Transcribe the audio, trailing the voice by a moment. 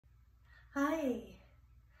Hi,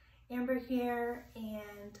 Amber here,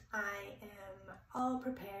 and I am all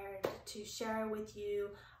prepared to share with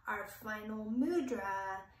you our final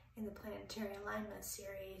mudra in the planetary alignment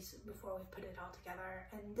series before we put it all together.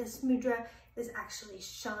 And this mudra is actually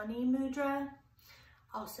Shani mudra,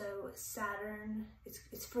 also Saturn.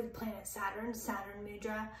 It's for the planet Saturn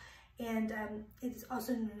mudra, and it's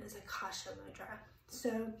also known as Akasha mudra.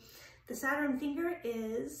 So the Saturn finger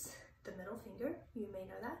is the middle finger, you may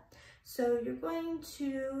know that. So you're going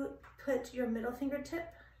to put your middle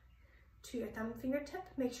fingertip to your thumb fingertip,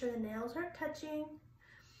 make sure the nails aren't touching,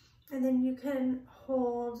 and then you can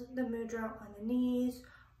hold the mudra on the knees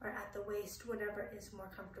or at the waist, whatever is more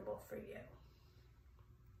comfortable for you.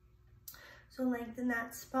 So lengthen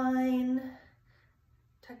that spine,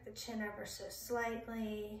 tuck the chin ever so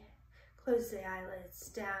slightly, close the eyelids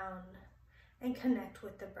down, and connect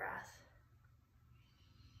with the breath.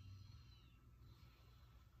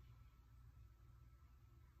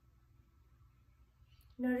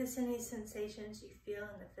 Notice any sensations you feel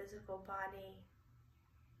in the physical body,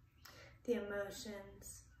 the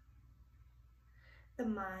emotions, the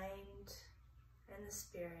mind, and the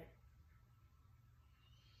spirit.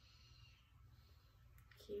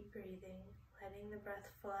 Keep breathing, letting the breath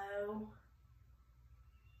flow.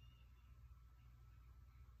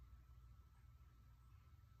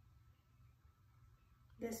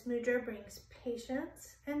 This mudra brings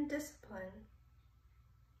patience and discipline,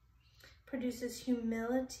 produces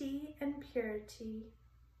humility and purity,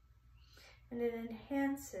 and it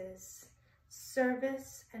enhances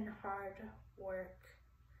service and hard work.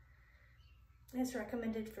 It's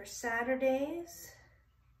recommended for Saturdays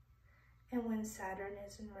and when Saturn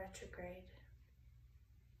is in retrograde.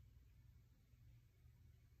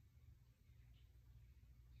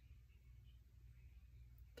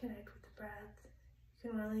 Connect with the breath.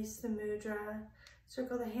 You can release the mudra,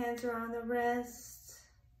 circle the hands around the wrists.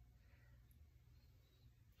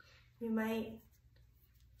 You might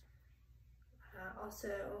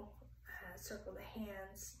also circle the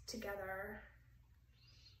hands together.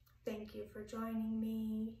 Thank you for joining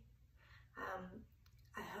me.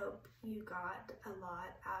 I hope you got a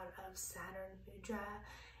lot out of Saturn mudra.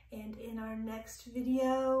 And in our next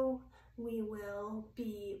video, we will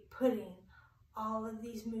be putting all of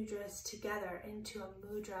these mudras together into a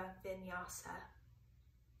mudra vinyasa.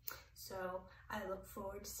 So I look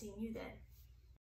forward to seeing you then.